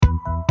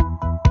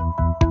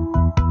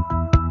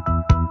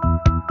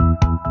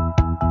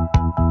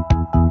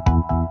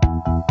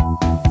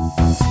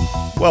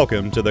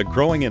Welcome to the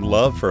Growing in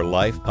Love for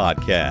Life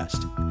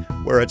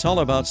podcast, where it's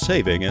all about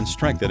saving and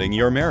strengthening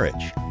your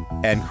marriage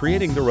and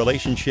creating the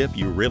relationship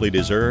you really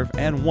deserve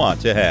and want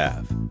to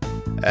have.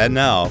 And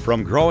now,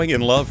 from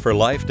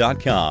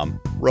growinginloveforlife.com,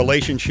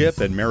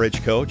 relationship and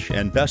marriage coach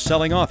and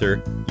best-selling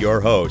author,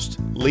 your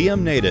host,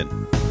 Liam Naden.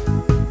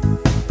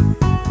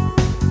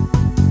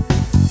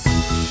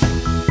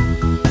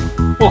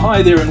 Well,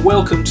 hi there, and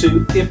welcome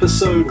to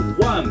episode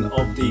 1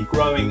 of the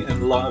Growing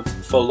in Love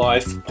for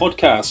Life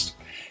podcast.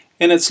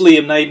 And it's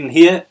Liam Naden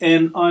here,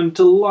 and I'm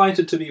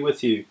delighted to be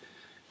with you.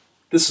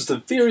 This is the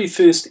very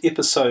first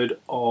episode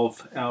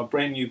of our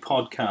brand new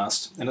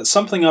podcast, and it's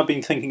something I've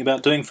been thinking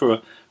about doing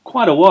for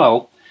quite a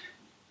while,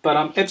 but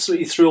I'm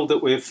absolutely thrilled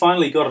that we've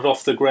finally got it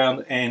off the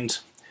ground, and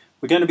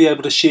we're going to be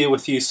able to share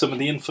with you some of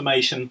the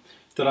information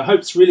that I hope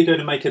is really going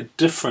to make a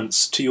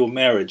difference to your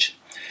marriage.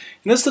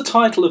 And as the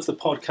title of the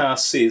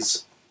podcast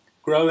says,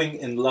 Growing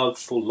in Love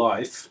for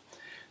Life,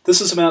 this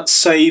is about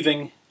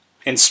saving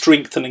and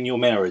strengthening your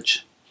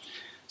marriage.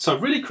 So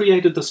I've really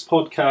created this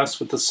podcast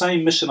with the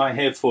same mission I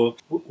have for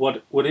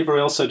whatever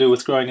else I do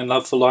with Growing in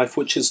Love for Life,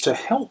 which is to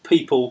help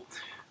people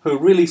who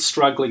are really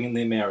struggling in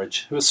their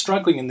marriage, who are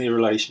struggling in their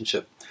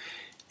relationship.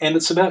 And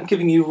it's about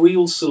giving you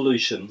real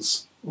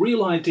solutions,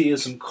 real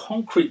ideas and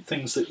concrete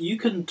things that you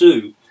can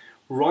do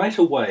right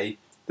away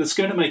that's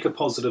going to make a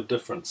positive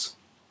difference.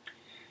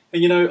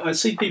 And you know, I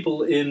see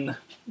people in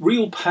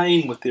real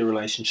pain with their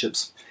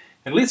relationships.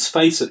 And let's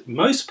face it,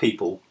 most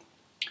people,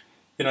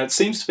 you know, it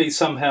seems to be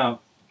somehow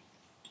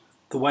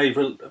the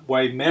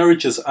way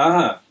marriages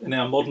are in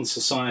our modern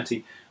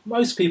society,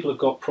 most people have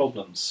got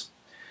problems.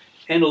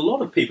 And a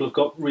lot of people have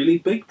got really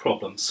big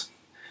problems.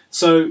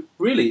 So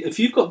really, if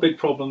you've got big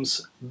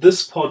problems,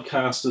 this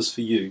podcast is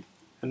for you.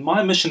 And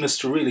my mission is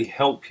to really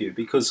help you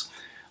because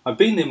I've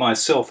been there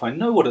myself. I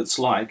know what it's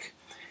like.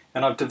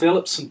 And I've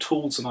developed some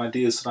tools and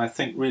ideas that I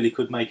think really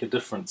could make a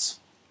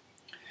difference.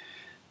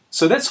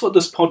 So that's what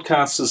this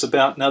podcast is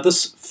about. Now,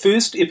 this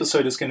first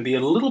episode is going to be a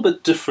little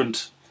bit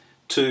different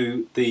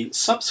to the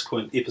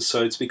subsequent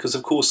episodes because,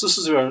 of course, this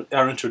is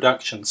our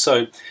introduction.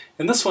 So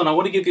in this one, I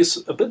want to give you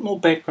a bit more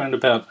background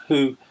about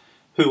who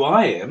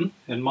I am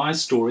and my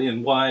story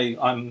and why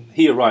I'm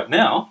here right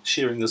now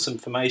sharing this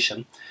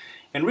information,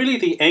 and really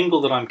the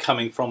angle that I'm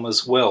coming from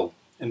as well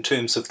in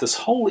terms of this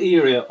whole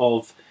area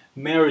of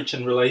marriage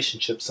and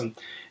relationships and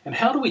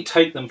how do we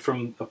take them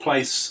from a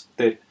place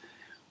that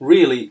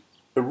really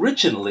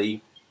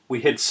originally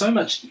we had so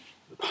much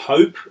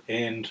hope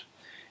and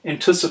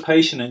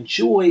anticipation and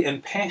joy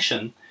and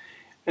passion,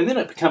 and then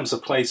it becomes a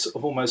place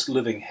of almost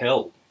living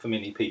hell for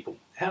many people.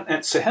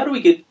 So how do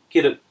we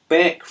get it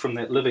back from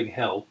that living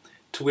hell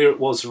to where it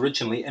was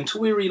originally and to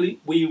where really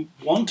we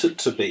want it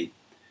to be,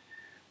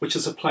 which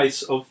is a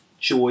place of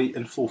joy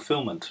and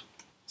fulfillment?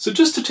 So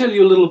just to tell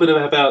you a little bit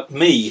about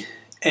me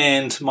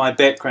and my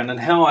background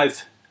and how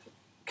I've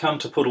come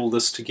to put all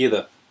this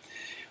together.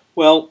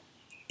 Well,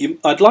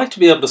 I'd like to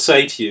be able to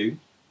say to you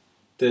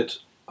that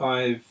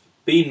I've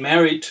been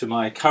married to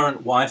my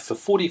current wife for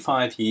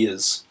 45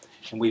 years,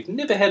 and we've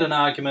never had an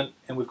argument,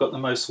 and we've got the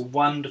most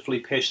wonderfully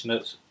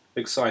passionate,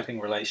 exciting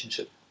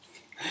relationship.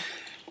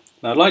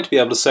 Now, I'd like to be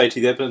able to say to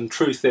you that, but in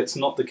truth, that's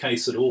not the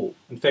case at all.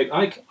 In fact,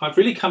 I've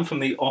really come from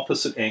the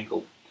opposite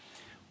angle,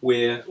 or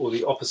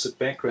the opposite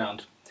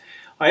background.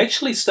 I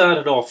actually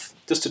started off,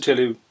 just to tell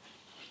you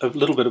a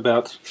little bit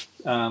about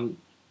how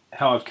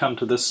I've come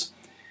to this.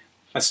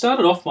 I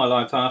started off my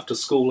life after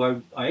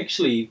school. I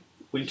actually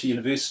went to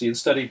university and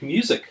studied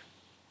music.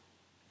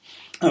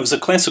 I was a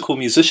classical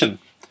musician.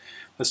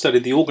 I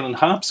studied the organ and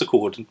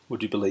harpsichord,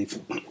 would you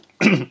believe?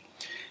 And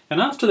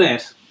after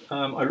that,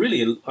 I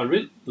really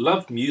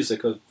loved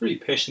music. I was very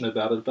passionate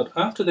about it. But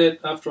after that,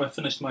 after I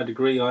finished my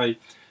degree, I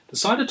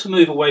decided to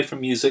move away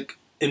from music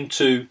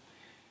into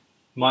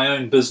my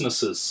own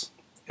businesses.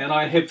 And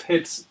I have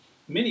had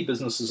many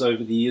businesses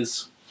over the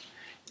years.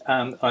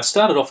 I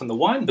started off in the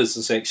wine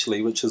business,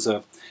 actually, which is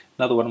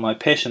another one of my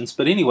passions.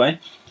 But anyway,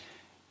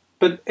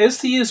 but as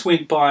the years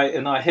went by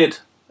and I had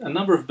a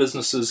number of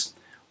businesses,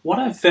 what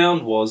I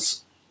found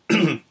was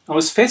I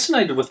was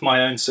fascinated with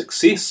my own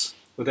success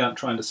without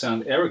trying to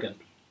sound arrogant.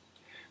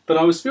 But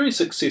I was very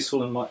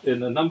successful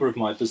in a number of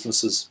my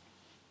businesses.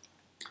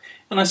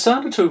 And I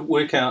started to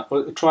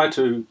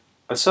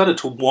I started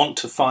to want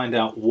to find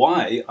out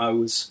why I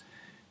was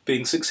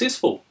being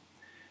successful.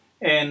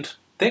 And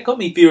that got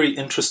me very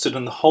interested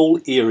in the whole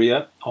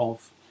area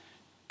of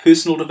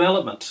personal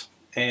development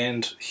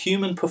and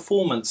human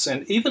performance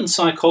and even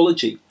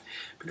psychology,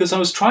 because I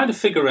was trying to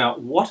figure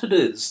out what it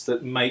is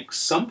that makes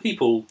some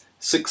people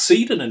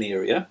succeed in an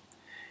area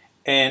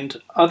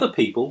and other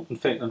people, in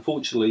fact,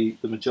 unfortunately,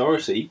 the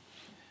majority,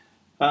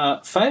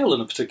 fail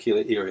in a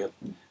particular area.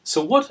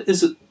 So what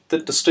is it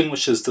that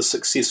distinguishes the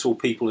successful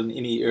people in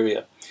any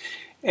area?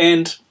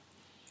 And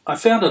I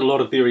found out a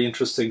lot of very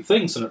interesting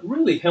things, and it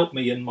really helped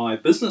me in my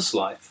business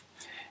life.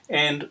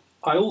 And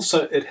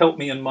it helped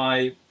me in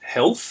my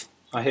health.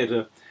 I had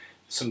a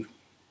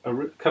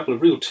couple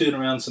of real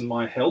turnarounds in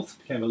my health,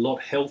 became a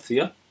lot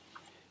healthier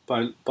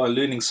by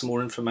learning some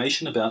more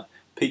information about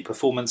peak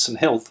performance and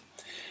health.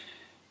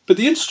 But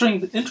the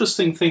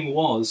interesting thing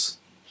was,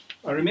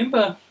 I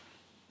remember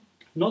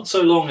not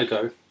so long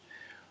ago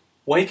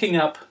waking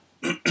up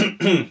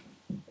in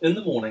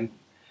the morning,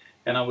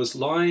 and I was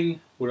lying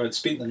where I'd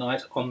spent the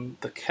night on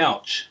the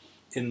couch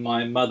in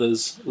my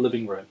mother's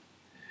living room.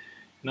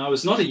 Now, I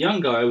was not a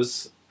young guy, I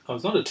was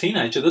not a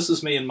teenager, this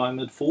is me in my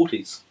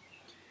mid-40s.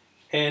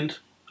 And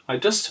I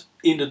just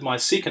ended my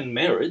second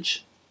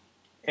marriage,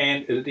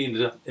 and it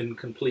ended up in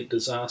complete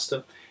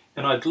disaster,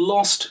 and I'd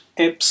lost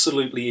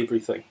absolutely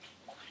everything.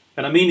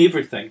 And I mean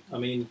everything. I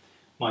mean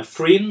my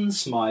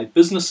friends, my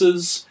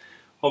businesses,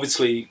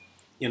 obviously,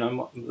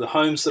 the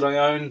homes that I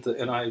owned,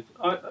 and I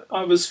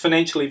was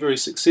financially very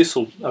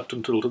successful up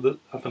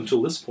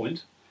until this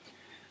point.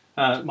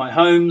 My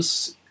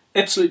homes,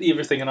 absolutely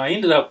everything, and I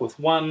ended up with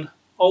one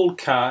old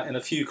car and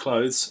a few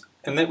clothes,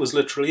 and that was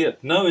literally it.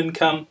 No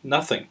income,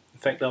 nothing. In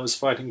fact, I was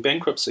fighting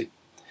bankruptcy.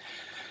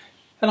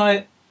 And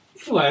I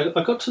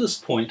got to this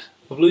point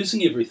of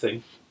losing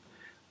everything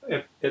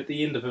at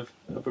the end of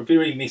a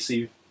very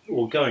messy,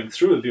 or going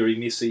through a very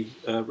messy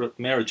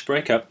marriage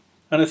breakup,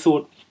 and I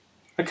thought,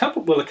 a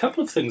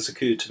couple of things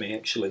occurred to me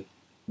actually.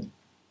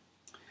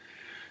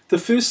 The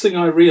first thing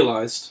I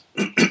realised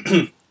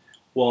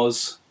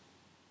was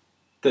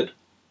that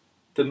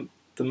the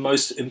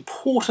most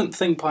important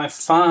thing by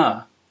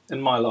far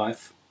in my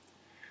life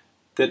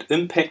that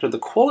impacted the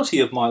quality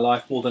of my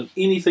life more than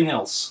anything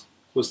else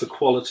was the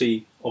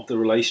quality of the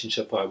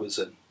relationship I was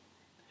in.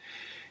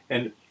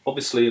 And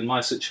obviously in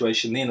my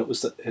situation then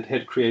it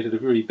had created a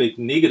very big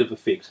negative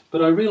effect.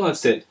 But I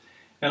realised that,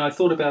 and I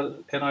thought about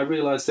it, and I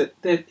realised that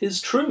that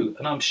is true,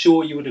 and I'm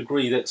sure you would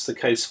agree that's the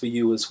case for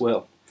you as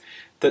well.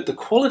 That the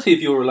quality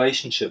of your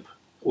relationship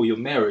or your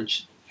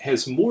marriage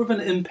has more of an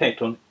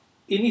impact on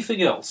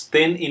anything else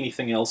than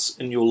anything else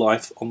in your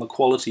life, on the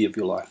quality of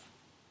your life.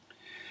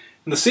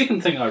 And the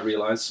second thing I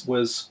realised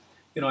was,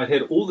 I'd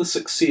had all the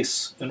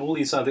success in all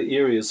these other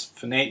areas,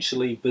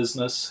 financially,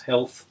 business,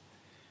 health,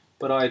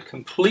 but I had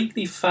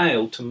completely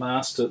failed to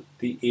master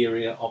the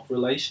area of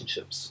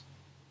relationships.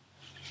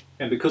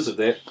 And because of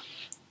that,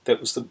 that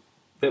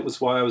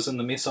was why I was in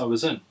the mess I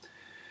was in.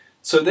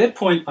 So at that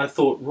point I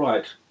thought,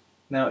 right,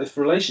 now if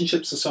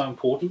relationships are so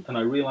important, and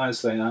I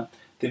realise they are,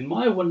 then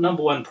my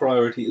number one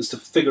priority is to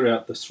figure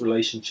out this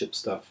relationship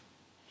stuff.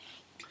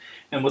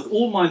 And with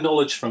all my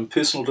knowledge from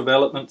personal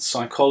development,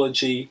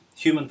 psychology,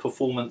 human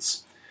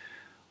performance,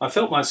 I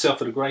felt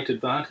myself at a great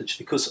advantage,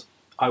 because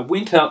I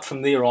went out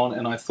from there on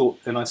and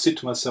I said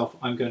to myself,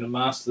 I'm going to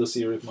master this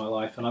area of my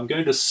life, and I'm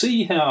going to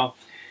see how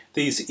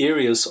these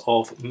areas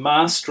of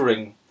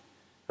mastering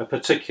a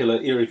particular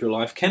area of your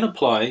life can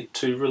apply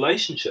to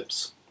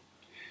relationships.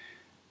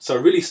 So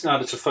I really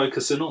started to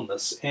focus in on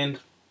this, and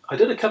I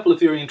did a couple of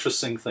very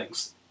interesting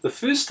things. The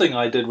first thing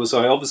I did was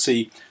I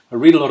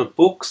read a lot of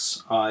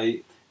books,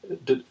 I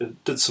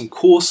did some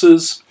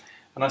courses,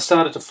 and I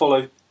started to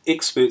follow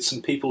experts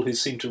and people who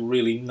seemed to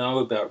really know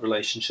about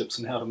relationships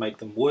and how to make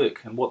them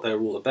work and what they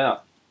were all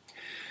about.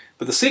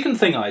 But the second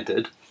thing I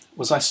did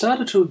was I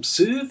started to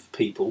observe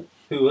people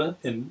who were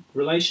in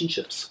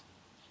relationships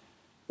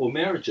or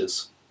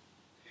marriages.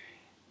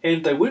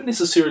 And they weren't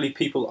necessarily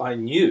people I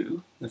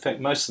knew. In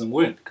fact, most of them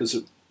weren't,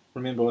 because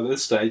remember, by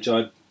this stage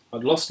I'd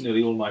lost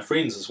nearly all my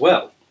friends as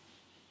well.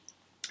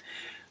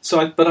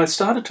 But I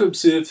started to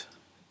observe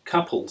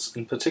couples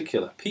in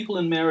particular, people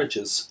in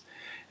marriages.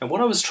 And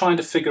what I was trying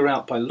to figure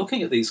out by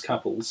looking at these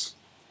couples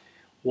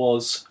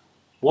was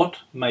what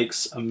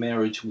makes a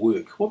marriage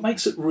work? What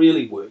makes it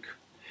really work?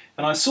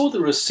 And I saw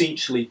there were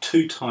essentially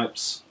two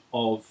types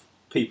of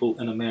people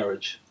in a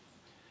marriage.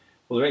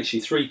 Well, there are actually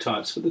three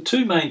types, but the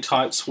two main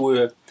types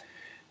were,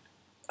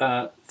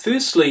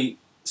 firstly,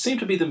 seemed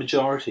to be the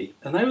majority,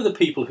 and they were the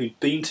people who'd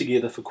been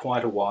together for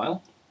quite a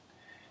while,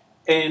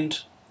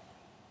 and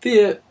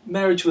their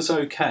marriage was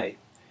okay,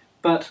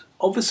 but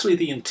obviously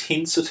the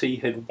intensity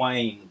had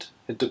waned,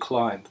 had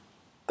declined.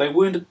 They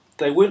weren't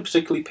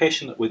particularly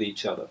passionate with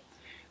each other.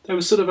 They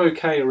were sort of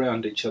okay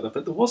around each other,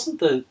 but there wasn't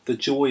the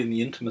joy and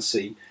the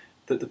intimacy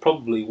that there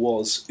probably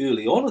was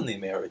early on in their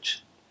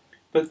marriage.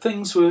 But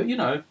things were,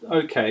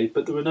 okay,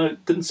 but there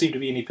didn't seem to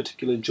be any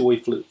particular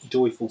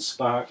joyful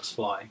sparks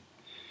flying.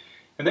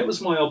 And that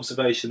was my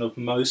observation of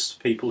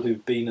most people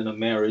who've been in a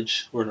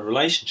marriage or in a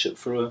relationship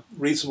for a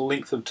reasonable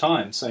length of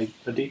time, say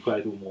a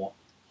decade or more.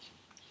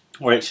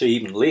 Or actually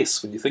even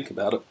less when you think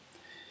about it.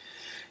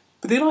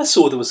 But then I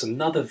saw there was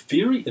another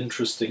very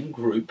interesting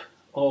group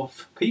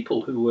of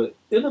people who were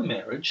in a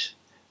marriage.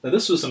 Now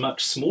this was a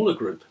much smaller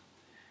group.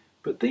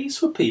 But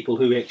these were people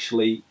who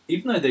actually,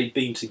 even though they'd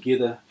been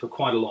together for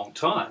quite a long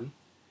time,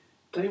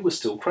 they were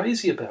still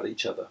crazy about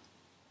each other.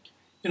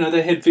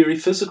 They had very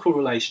physical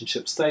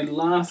relationships. They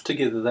laughed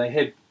together. They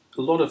had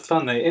a lot of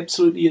fun. They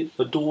absolutely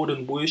adored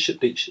and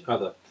worshipped each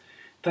other.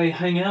 They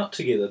hung out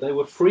together. They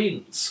were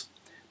friends.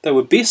 They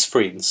were best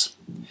friends.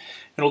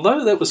 And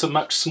although that was a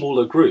much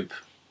smaller group,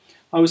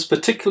 I was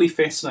particularly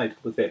fascinated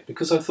with that,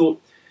 because I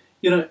thought,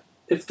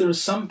 if there are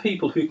some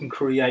people who can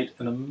create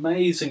an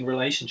amazing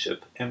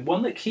relationship, and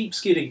one that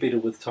keeps getting better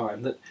with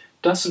time, that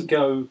doesn't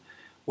go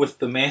with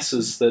the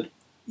masses that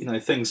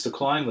things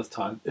decline with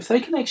time, if they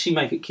can actually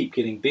make it keep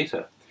getting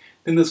better,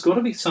 then there's got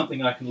to be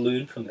something I can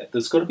learn from that.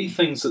 There's got to be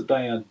things that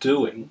they are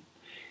doing,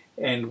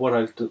 and what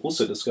I've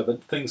also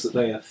discovered, things that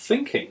they are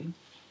thinking,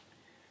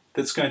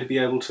 that's going to be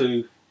able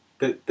to,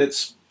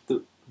 that's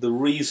the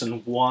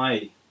reason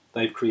why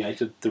they've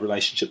created the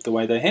relationship the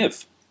way they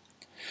have.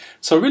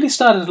 So I really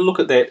started to look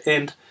at that,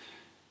 and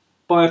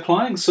by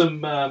applying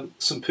some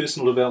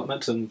personal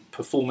development and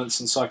performance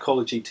and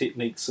psychology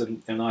techniques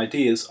and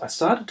ideas, I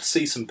started to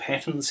see some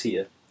patterns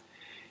here.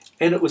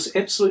 And it was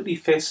absolutely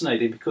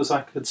fascinating because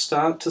I could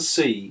start to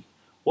see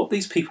what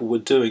these people were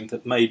doing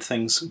that made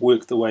things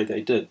work the way they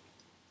did.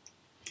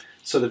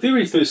 So the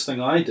very first thing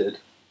I did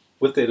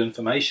with that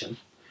information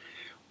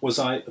was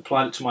I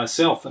applied it to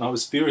myself, and I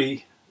was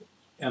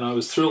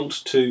thrilled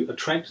to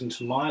attract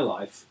into my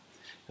life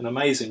an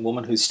amazing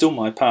woman who's still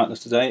my partner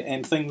today,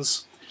 and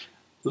things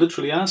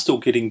literally are still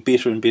getting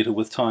better and better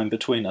with time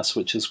between us,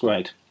 which is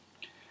great.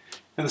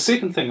 And the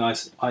second thing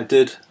I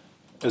did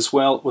as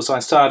well was I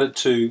started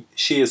to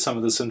share some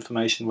of this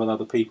information with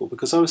other people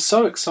because I was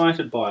so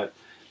excited by it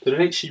that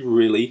it actually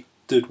really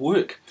did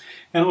work.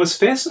 And I was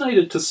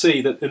fascinated to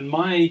see that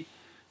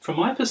from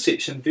my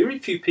perception, very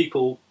few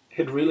people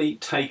had really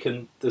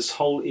taken this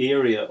whole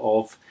area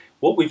of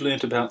what we've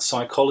learnt about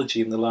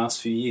psychology in the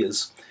last few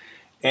years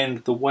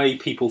and the way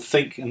people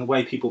think and the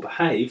way people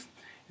behave,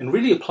 and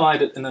really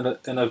applied it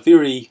in a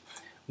very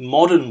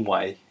modern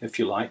way, if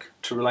you like,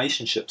 to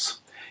relationships.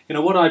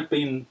 What I'd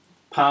been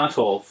part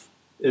of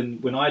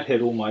when I'd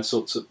had all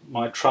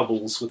my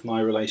troubles with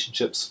my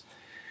relationships,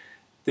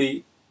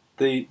 the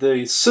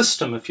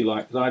system, if you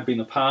like, that I'd been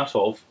a part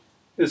of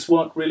is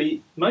what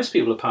really most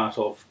people are part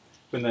of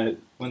when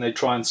they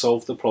try and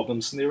solve the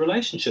problems in their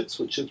relationships,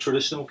 which are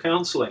traditional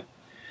counselling.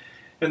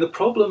 And the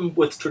problem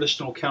with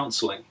traditional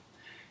counselling,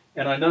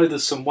 and I know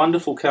there's some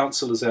wonderful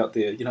counsellors out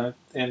there,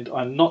 and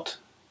I'm not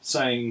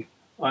saying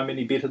I'm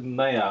any better than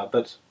they are,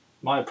 but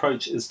my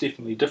approach is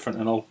definitely different,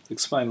 and I'll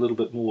explain a little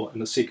bit more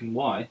in a second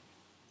why.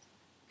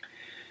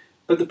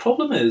 But the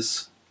problem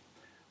is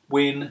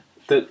when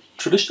the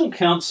traditional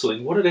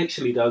counselling, what it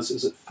actually does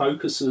is it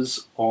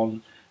focuses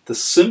on the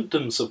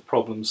symptoms of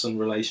problems in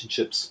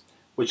relationships,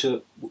 which are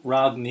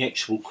rather than the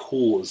actual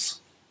cause.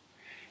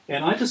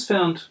 And I just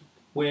found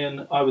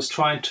when I was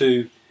trying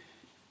to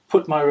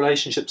put my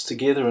relationships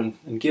together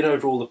and get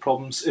over all the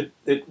problems,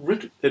 it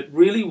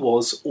really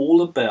was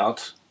all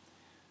about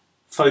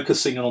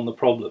focusing on the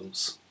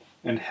problems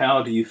and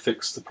how do you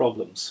fix the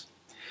problems.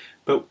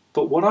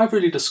 But what I've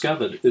really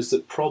discovered is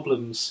that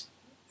problems,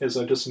 as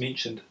I just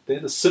mentioned, they're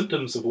the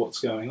symptoms of what's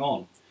going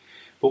on.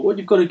 But what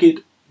you've got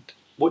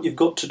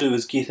to do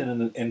is get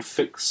in and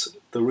fix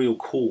the real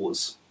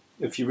cause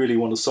if you really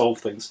want to solve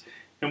things.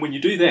 And when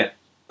you do that,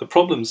 the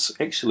problems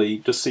actually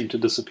just seem to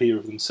disappear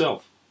of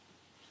themselves.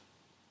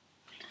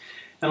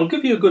 And I'll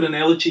give you a good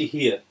analogy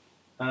here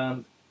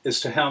as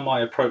to how my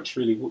approach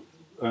really,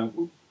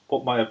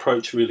 what my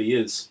approach really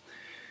is.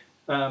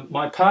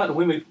 My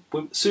partner,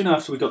 soon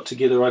after we got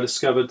together, I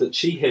discovered that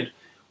she had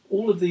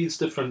all of these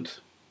different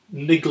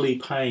niggly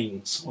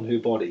pains on her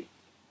body.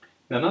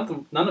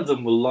 Now, none of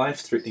them were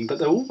life-threatening, but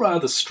they were all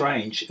rather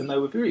strange, and they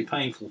were very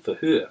painful for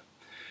her.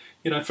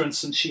 For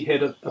instance, she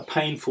had a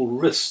painful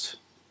wrist,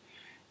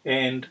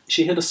 and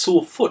she had a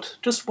sore foot,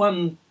 just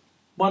one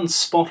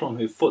spot on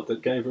her foot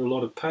that gave her a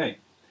lot of pain.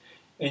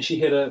 And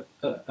she had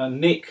a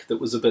neck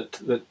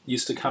that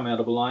used to come out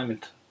of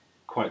alignment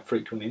quite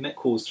frequently, and that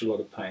caused her a lot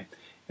of pain.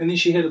 And then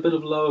she had a bit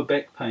of lower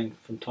back pain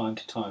from time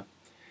to time.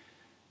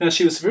 Now,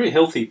 she was a very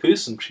healthy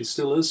person. She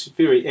still is,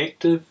 very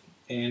active,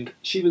 and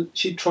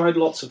she'd tried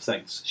lots of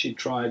things. She'd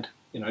tried,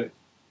 the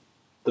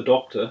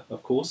doctor,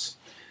 of course,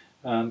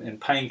 and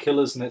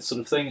painkillers and that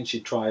sort of thing, and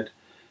she'd tried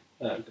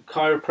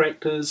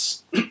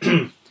chiropractors,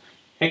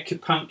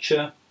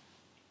 acupuncture.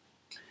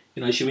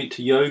 She went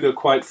to yoga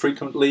quite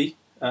frequently.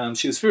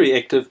 She was very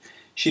active.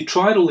 She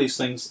tried all these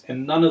things,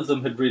 and none of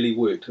them had really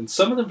worked. And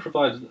some of them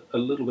provided a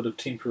little bit of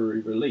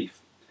temporary relief,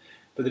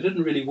 but they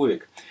didn't really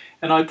work.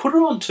 And I put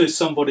her on to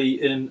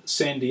somebody in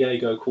San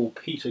Diego called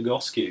Peter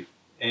Gosque.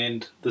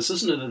 And this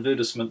isn't an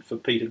advertisement for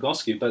Peter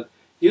Gosque, but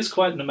he is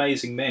quite an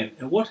amazing man.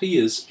 And what he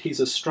is,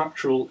 he's a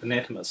structural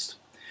anatomist.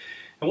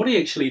 And what he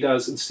actually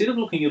does, instead of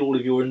looking at all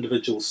of your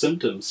individual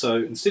symptoms, so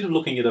instead of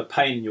looking at a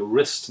pain in your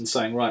wrist and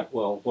saying, right,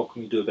 well, what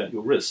can we do about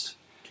your wrist?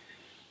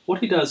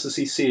 What he does is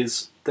he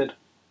says that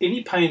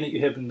any pain that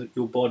you have in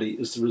your body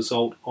is the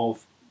result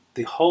of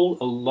the whole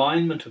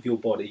alignment of your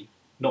body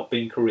not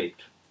being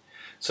correct.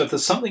 So if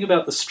there's something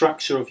about the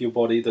structure of your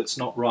body that's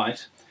not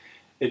right,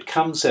 it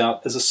comes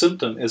out as a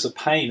symptom, as a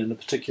pain in a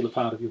particular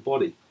part of your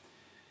body.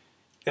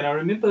 And I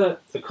remember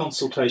the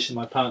consultation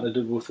my partner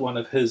did with one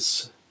of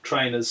his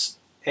trainers,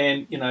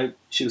 and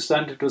she was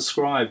starting to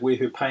describe where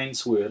her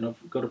pains were, and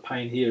I've got a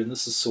pain here and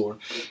this is sore.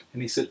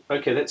 And he said,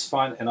 okay, that's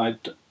fine, and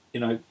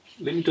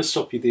let me just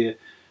stop you there.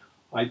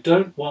 I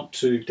don't want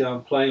to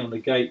downplay or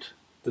negate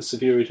the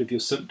severity of your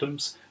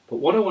symptoms, but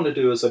what I want to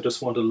do is I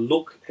just want to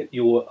look at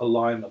your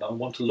alignment. I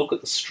want to look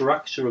at the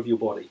structure of your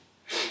body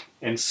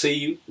and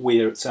see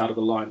where it's out of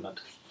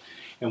alignment.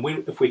 And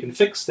if we can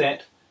fix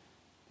that,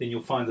 then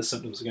you'll find the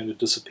symptoms are going to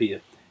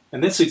disappear.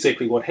 And that's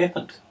exactly what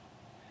happened.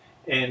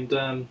 And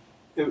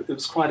it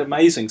was quite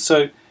amazing.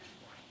 So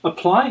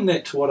applying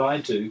that to what I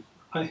do,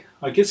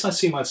 I guess I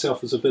see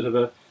myself as a bit of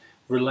a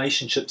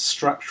relationship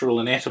structural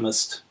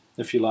anatomist,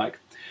 if you like.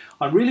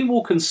 I'm really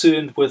more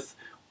concerned with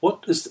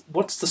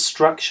what's the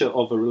structure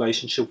of a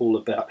relationship all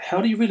about?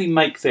 How do you really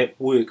make that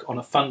work on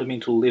a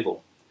fundamental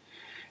level?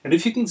 And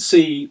if you can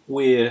see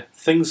where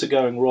things are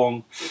going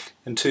wrong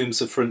in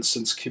terms of, for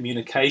instance,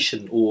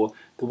 communication, or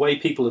the way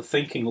people are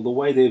thinking, or the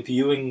way they're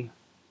viewing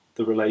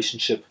the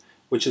relationship,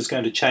 which is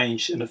going to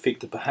change and affect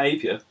the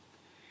behaviour,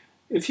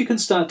 if you can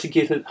start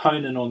to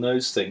hone in on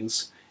those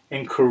things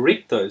and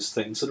correct those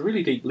things at a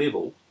really deep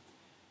level,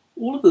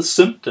 all of the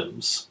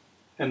symptoms,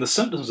 and the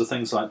symptoms are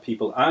things like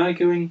people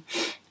arguing,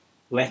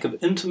 lack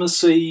of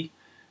intimacy,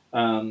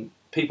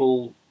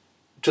 people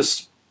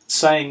just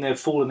saying they've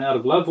fallen out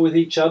of love with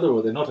each other,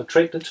 or they're not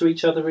attracted to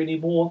each other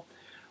anymore,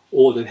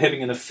 or they're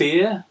having an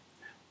affair,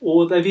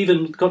 or they've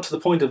even got to the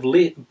point of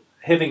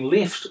having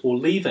left or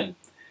leaving.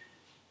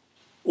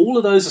 All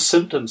of those are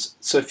symptoms.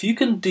 So if you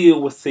can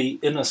deal with the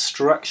inner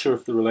structure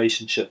of the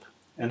relationship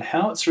and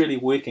how it's really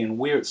working and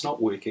where it's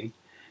not working,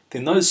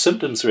 then those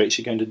symptoms are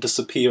actually going to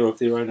disappear of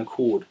their own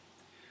accord.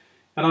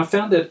 And I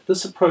found that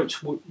this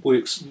approach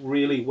works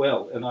really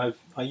well, and I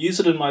use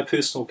it in my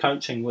personal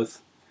coaching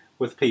with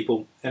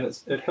people, and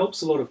it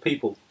helps a lot of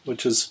people,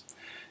 which is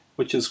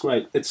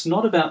great. It's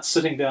not about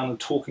sitting down and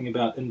talking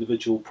about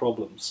individual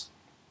problems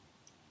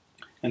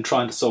and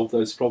trying to solve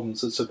those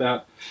problems. It's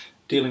about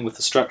dealing with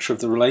the structure of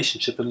the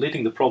relationship and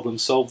letting the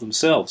problems solve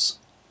themselves.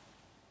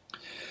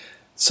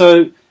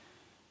 So,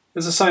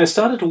 as I say, I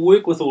started to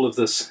work with all of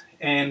this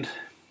and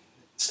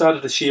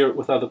started to share it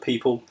with other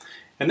people,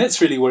 and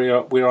that's really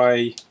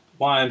why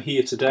I'm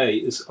here today.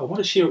 Is I want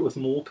to share it with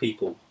more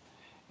people,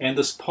 and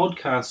this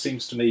podcast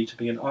seems to me to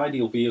be an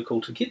ideal vehicle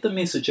to get the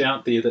message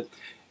out there that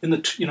in the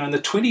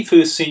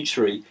 21st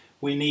century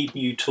we need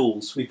new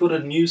tools. We've got a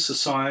new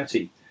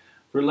society.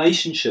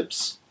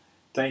 Relationships,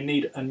 they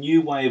need a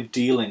new way of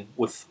dealing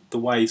with the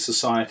way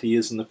society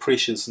is and the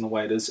pressures and the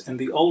way it is, and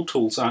the old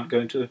tools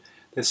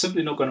they're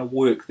simply not going to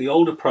work. The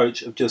old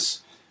approach of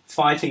just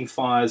fighting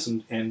fires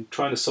and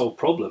trying to solve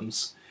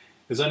problems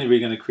is only really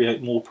going to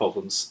create more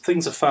problems.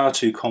 Things are far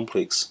too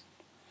complex.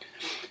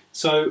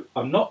 So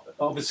I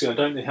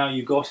don't know how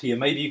you got here.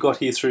 Maybe you got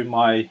here through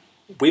my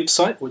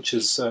website, which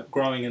is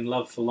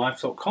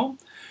growinginloveforlife.com.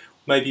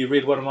 Maybe you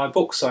read one of my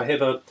books. I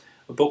have a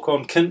book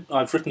on Kindle.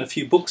 I've written a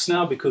few books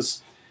now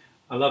because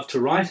I love to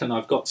write, and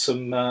I've got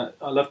some. I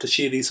love to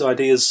share these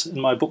ideas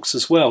in my books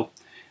as well.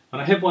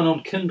 And I have one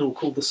on Kindle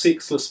called The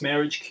Sexless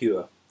Marriage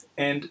Cure.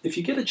 And if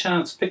you get a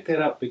chance, pick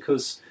that up,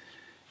 because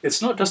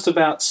it's not just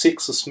about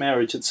sexless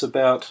marriage. It's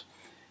about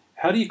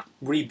how do you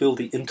rebuild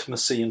the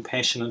intimacy and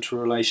passion into a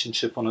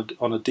relationship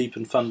on a deep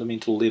and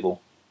fundamental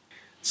level.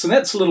 So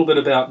that's a little bit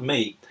about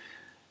me.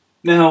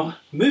 Now,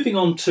 moving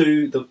on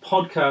to the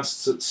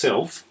podcasts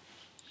itself,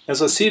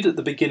 as I said at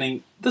the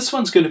beginning, this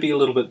one's going to be a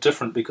little bit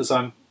different because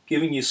I'm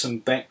giving you some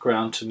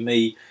background to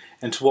me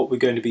and to what we're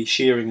going to be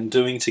sharing and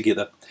doing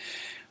together.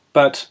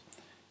 But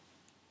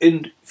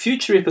in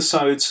future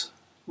episodes,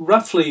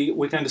 roughly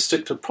we're going to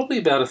stick to probably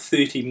about a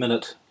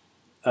 30-minute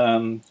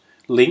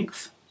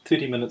length,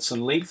 30 minutes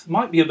in length.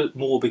 Might be a bit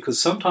more because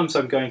sometimes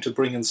I'm going to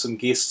bring in some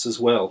guests as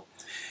well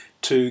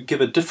to give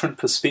a different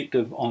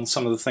perspective on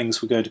some of the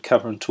things we're going to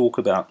cover and talk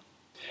about.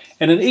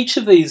 And in each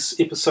of these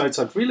episodes,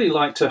 I'd really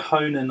like to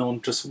hone in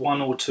on just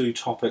one or two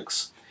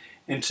topics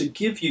and to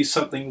give you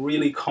something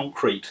really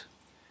concrete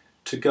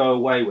to go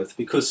away with,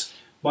 because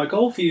my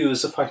goal for you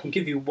is if I can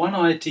give you one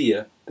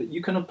idea that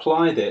you can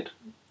apply that,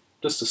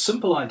 just a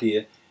simple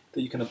idea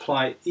that you can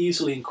apply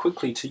easily and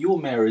quickly to your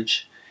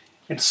marriage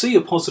and see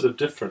a positive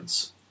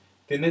difference,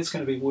 then that's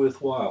going to be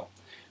worthwhile.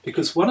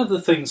 Because one of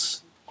the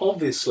things,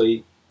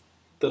 obviously,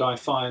 that I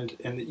find,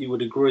 and that you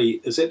would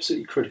agree, is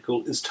absolutely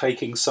critical, is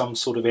taking some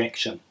sort of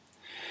action.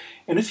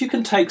 And if you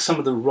can take some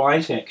of the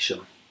right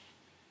action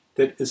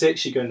that is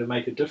actually going to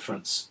make a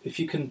difference, if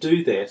you can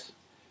do that,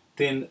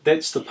 then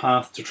that's the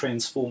path to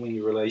transforming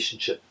your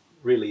relationship,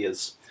 really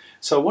is.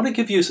 So I want to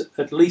give you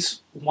at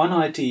least one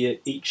idea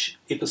each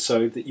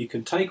episode that you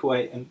can take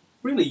away and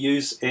really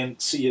use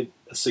and see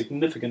a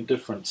significant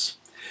difference.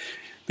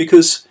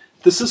 Because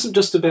this isn't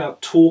just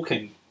about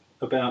talking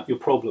about your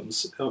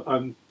problems.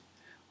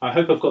 I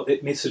hope I've got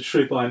that message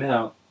through by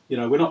now.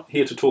 We're not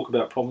here to talk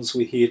about problems.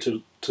 We're here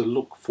to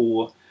look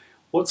for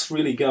what's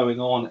really going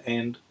on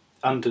and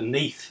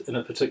underneath in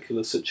a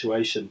particular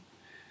situation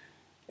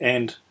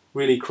and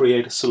really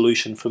create a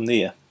solution from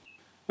there.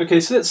 Okay,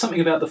 so that's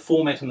something about the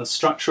format and the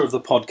structure of the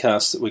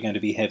podcast that we're going to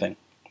be having.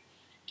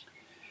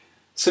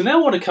 So now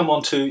I want to come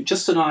on to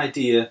just an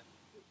idea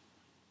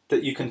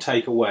that you can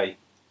take away,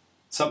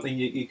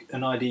 something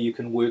an idea you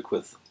can work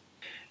with.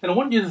 And I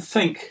want you to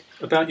think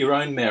about your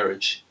own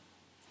marriage,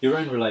 your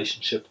own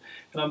relationship.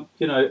 And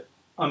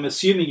I'm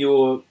assuming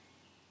you're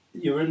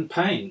in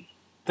pain.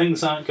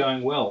 Things aren't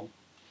going well.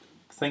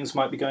 Things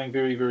might be going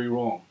very, very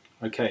wrong.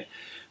 Okay,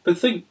 but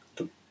think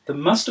there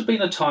must have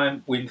been a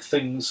time when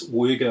things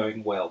were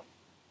going well.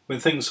 when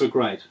things were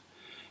great.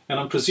 And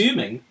I'm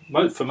presuming,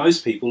 for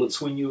most people,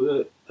 it's when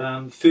you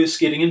were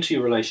first getting into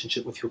your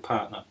relationship with your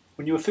partner,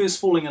 when you were first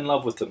falling in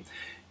love with them.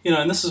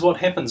 And this is what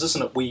happens,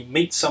 isn't it? We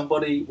meet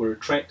somebody, we're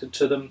attracted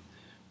to them,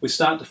 we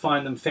start to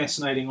find them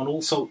fascinating on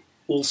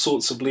all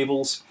sorts of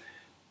levels.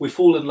 We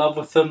fall in love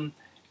with them,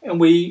 and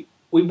we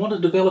want to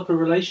develop a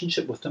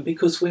relationship with them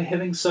because we're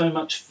having so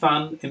much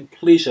fun and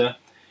pleasure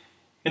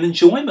and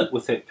enjoyment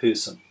with that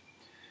person.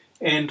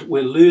 And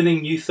we're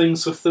learning new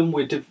things with them.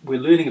 We're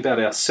learning about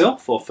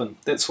ourselves often.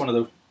 That's one of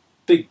the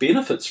big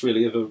benefits,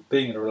 really, of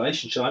being in a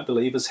relationship, I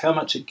believe, is how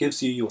much it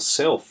gives you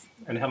yourself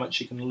and how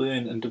much you can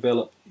learn and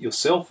develop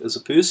yourself as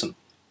a person.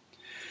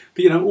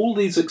 But, all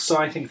these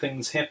exciting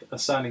things are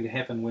starting to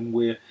happen when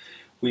we're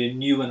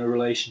new in a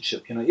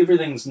relationship.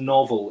 Everything's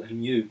novel and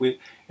new.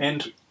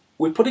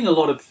 We're putting a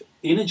lot of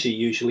energy,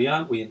 usually,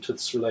 aren't we, into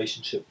this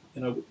relationship?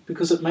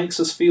 Because it makes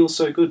us feel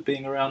so good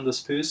being around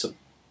this person.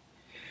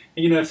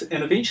 And,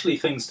 and eventually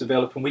things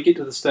develop, and we get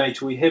to the stage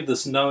where we have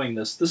this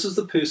knowingness. This is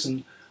the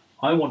person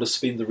I want to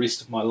spend the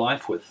rest of my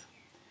life with.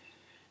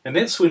 And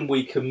that's when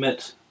we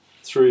commit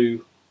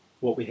through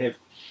what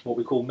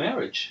we call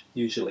marriage,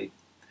 usually.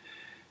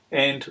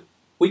 And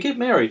we get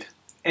married.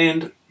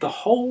 And the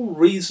whole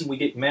reason we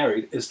get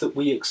married is that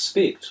we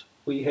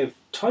have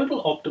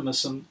total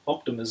optimism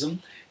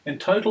and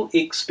total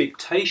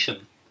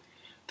expectation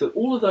that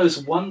all of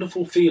those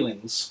wonderful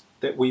feelings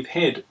that we've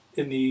had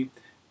in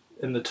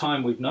the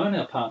time we've known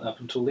our partner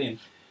up until then,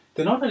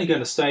 they're not only going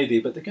to stay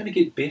there, but they're going to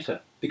get better,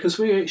 because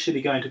we're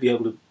actually going to be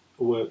able to,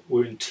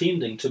 we're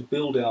intending to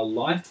build our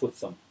life with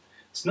them.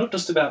 It's not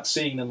just about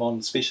seeing them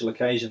on special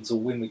occasions or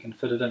when we can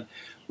fit it in.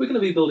 We're going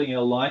to be building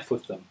our life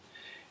with them.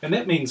 And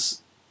that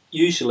means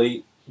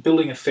usually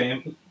building a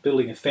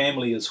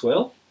family as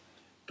well,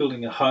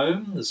 building a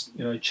home, as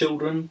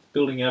children,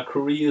 building our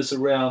careers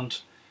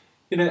around.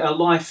 Our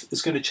life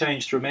is going to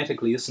change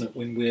dramatically, isn't it,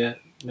 when we're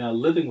now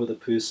living with a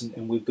person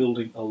and we're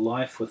building a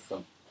life with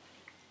them.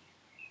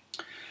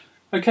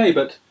 Okay,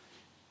 but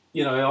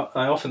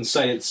I often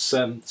say it's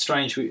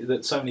strange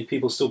that so many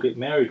people still get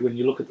married when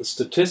you look at the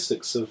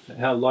statistics of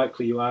how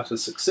likely you are to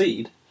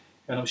succeed.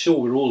 And I'm sure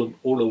we're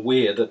all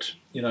aware that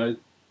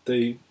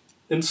the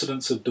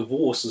incidence of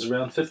divorce is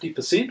around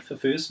 50% for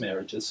first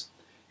marriages,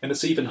 and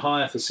it's even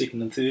higher for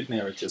second and third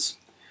marriages.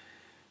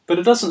 But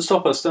it doesn't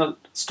stop us.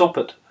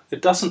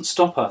 It doesn't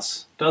stop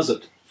us, does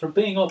it, from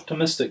being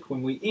optimistic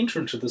when we enter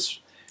into this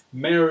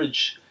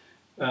marriage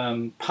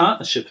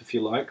partnership, if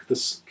you like,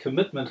 this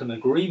commitment and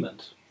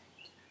agreement.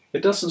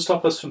 It doesn't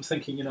stop us from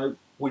thinking,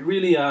 we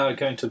really are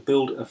going to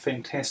build a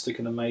fantastic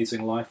and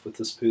amazing life with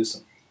this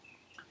person.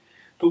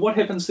 But what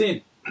happens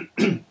then?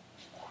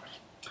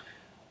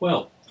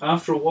 Well,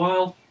 after a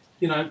while,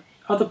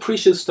 other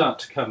pressures start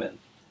to come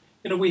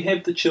in. We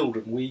have the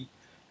children,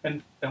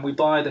 and we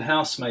buy the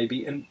house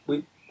maybe, and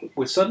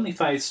we're suddenly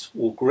faced,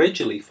 or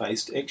gradually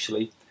faced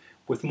actually,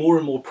 with more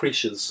and more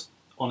pressures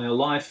on our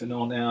life and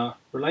on our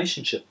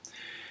relationship.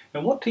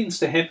 And what tends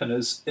to happen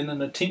is, in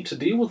an attempt to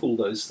deal with all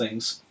those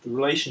things, the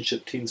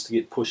relationship tends to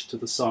get pushed to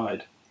the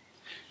side.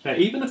 Now,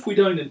 even if we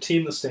don't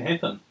intend this to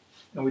happen,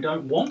 and we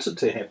don't want it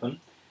to happen,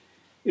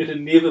 it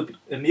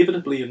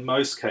inevitably, in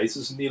most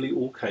cases, nearly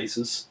all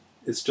cases,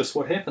 it's just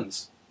what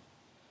happens.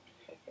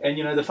 And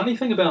the funny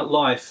thing about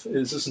life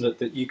is, isn't it,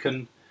 that you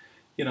can,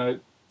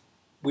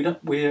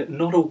 we're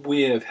not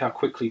aware of how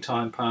quickly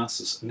time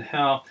passes and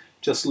how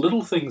just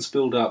little things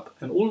build up,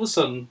 and all of a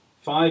sudden,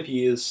 5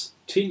 years,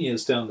 10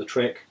 years down the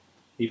track,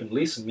 even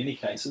less in many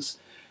cases,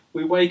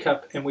 we wake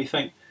up and we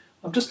think,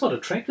 I'm just not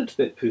attracted to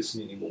that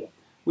person anymore.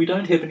 We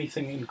don't have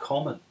anything in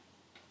common.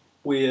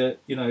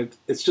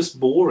 It's just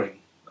boring.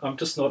 I'm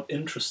just not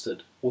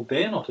interested, or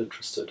they're not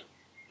interested.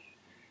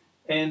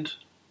 And,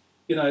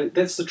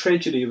 that's the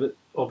tragedy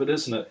of it,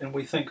 isn't it? And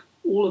we think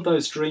all of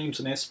those dreams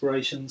and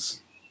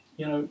aspirations,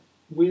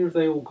 where have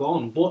they all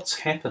gone? What's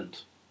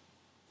happened?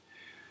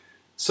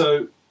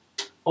 So,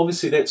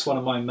 obviously that's one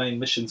of my main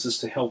missions, is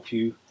to help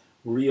you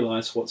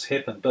realise what's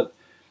happened.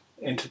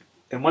 And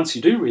once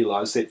you do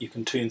realise that, you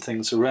can turn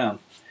things around.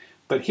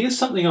 But here's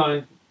something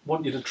I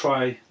want you to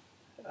try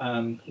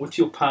with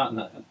your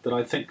partner that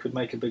I think could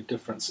make a big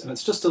difference. And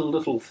it's just a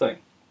little thing.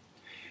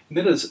 And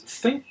that is,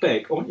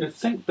 I want you to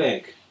think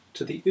back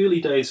to the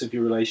early days of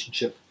your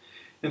relationship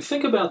and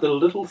think about the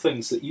little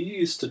things that you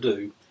used to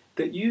do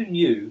that you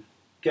knew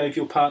gave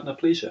your partner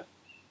pleasure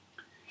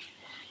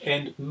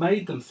and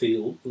made them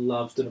feel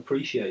loved and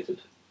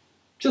appreciated.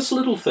 Just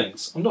little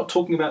things. I'm not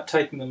talking about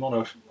taking them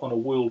on a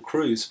world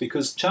cruise,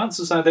 because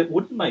chances are that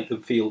wouldn't make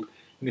them feel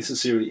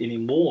necessarily any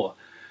more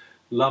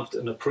loved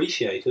and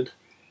appreciated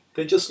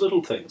than just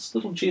little things,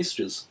 little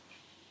gestures.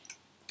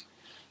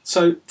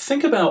 So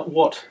think about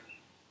what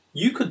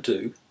you could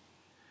do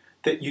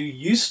that you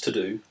used to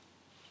do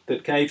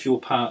that gave your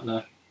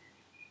partner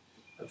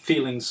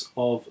feelings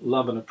of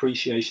love and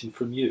appreciation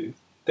from you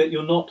that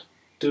you're not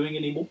doing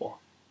anymore.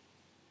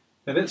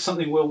 Now that's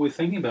something well worth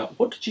thinking about.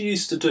 What did you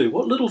used to do?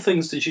 What little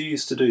things did you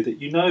used to do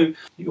that you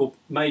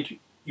made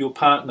your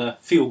partner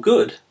feel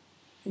good,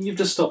 and you've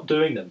just stopped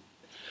doing them?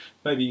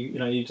 Maybe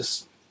you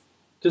just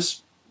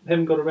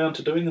haven't got around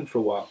to doing them for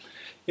a while.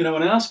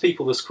 When I ask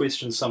people this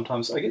question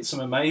sometimes, I get some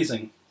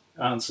amazing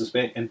answers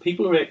back, and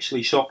people are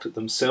actually shocked at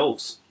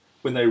themselves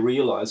when they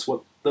realise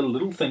what the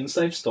little things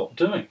they've stopped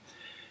doing.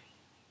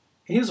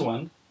 Here's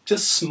one: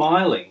 just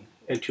smiling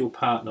at your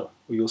partner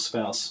or your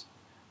spouse,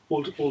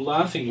 or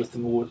laughing with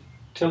them, or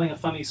telling a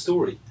funny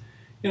story.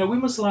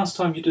 When was the last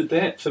time you did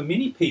that? For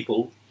many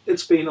people,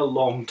 it's been a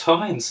long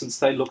time since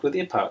they looked at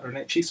their partner and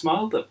actually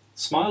smiled at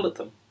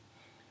them,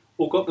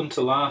 or got them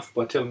to laugh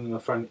by telling them a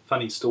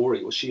funny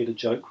story or shared a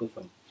joke with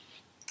them.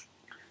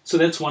 So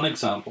that's one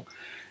example.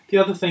 The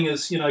other thing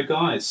is,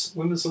 guys,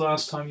 when was the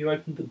last time you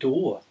opened the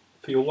door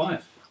for your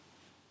wife?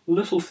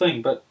 Little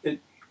thing, but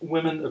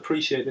women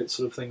appreciate that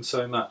sort of thing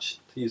so much,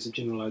 to use a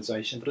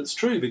generalisation. But it's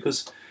true,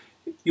 because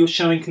you're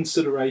showing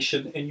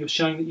consideration and you're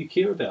showing that you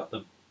care about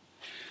them.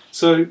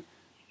 So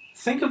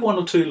think of one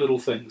or two little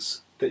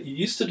things that you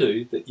used to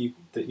do that you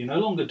no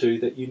longer do,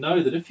 that you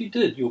know that if you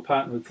did, your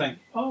partner would think,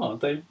 oh,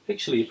 they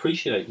actually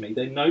appreciate me,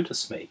 they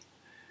notice me,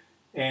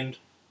 and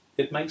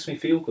it makes me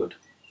feel good.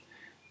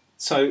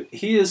 So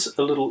here's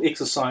a little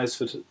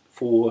exercise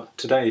for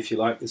today, if you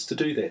like, is to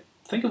do that.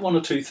 Think of one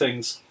or two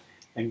things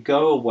and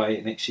go away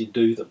and actually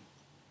do them.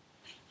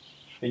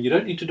 And you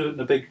don't need to do it in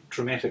a big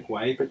dramatic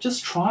way, but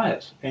just try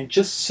it and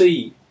just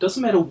see.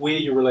 Doesn't matter where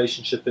your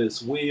relationship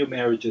is, where your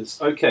marriage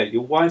is. Okay,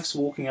 your wife's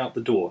walking out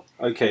the door.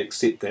 Okay,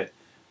 accept that.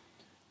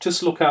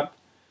 Just look up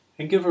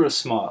and give her a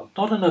smile.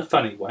 Not in a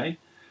funny way,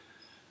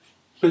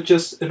 but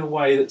just in a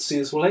way that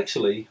says, well,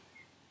 actually,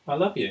 I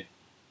love you.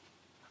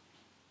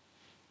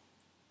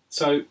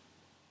 So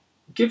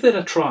give that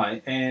a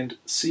try and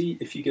see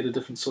if you get a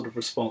different sort of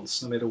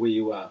response, no matter where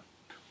you are.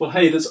 Well,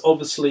 hey, there's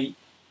obviously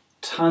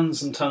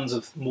tons and tons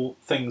of more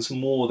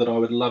that I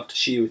would love to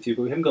share with you,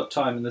 but we haven't got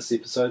time in this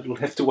episode. We'll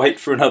have to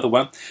wait for another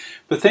one.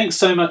 But thanks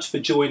so much for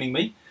joining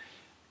me.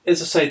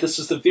 As I say, this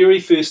is the very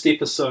first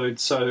episode,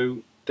 so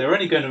they're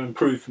only going to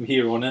improve from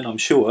here on in, I'm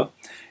sure.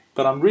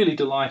 But I'm really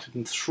delighted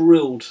and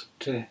thrilled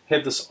to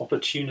have this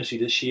opportunity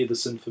to share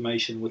this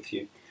information with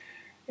you.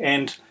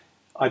 And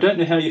I don't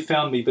know how you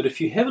found me, but if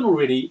you haven't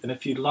already, and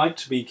if you'd like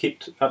to be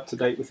kept up to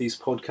date with these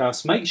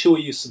podcasts, make sure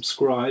you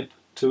subscribe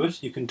to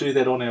it. You can do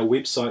that on our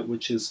website,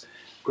 which is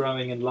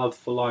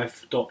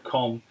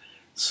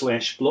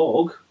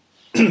growinginloveforlife.com/blog.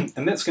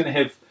 And that's going to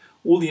have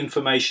all the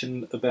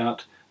information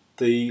about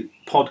the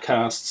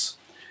podcasts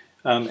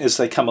as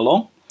they come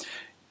along.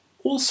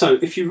 Also,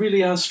 if you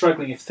really are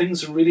struggling, if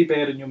things are really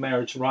bad in your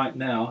marriage right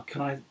now,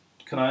 can I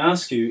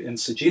ask you and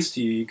suggest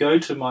to you go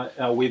to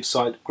our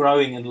website,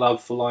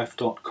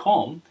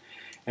 growinginloveforlife.com,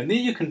 and there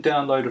you can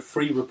download a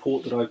free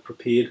report that I've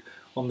prepared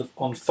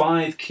on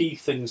 5 key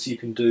things you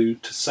can do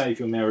to save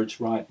your marriage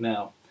right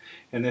now.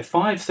 And there are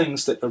 5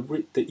 things that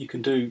you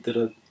can do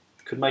that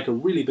could make a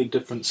really big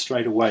difference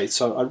straight away.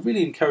 So I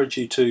really encourage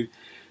you to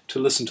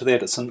listen to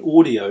that. It's an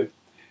audio,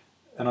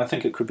 and I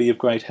think it could be of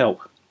great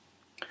help.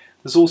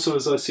 There's also,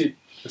 as I said,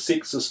 a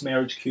Sexless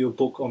Marriage Cure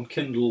book on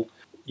Kindle.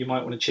 You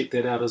might want to check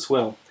that out as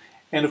well.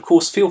 And of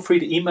course, feel free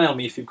to email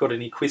me if you've got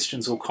any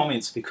questions or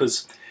comments,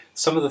 because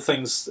some of the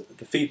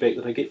feedback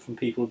that I get from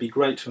people would be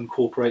great to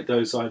incorporate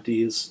those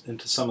ideas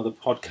into some of the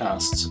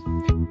podcasts.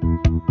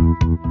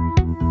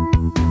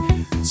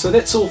 So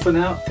that's all for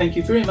now. Thank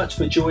you very much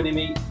for joining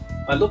me.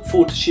 I look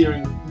forward to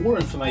sharing more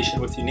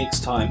information with you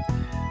next time.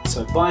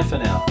 So bye for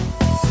now.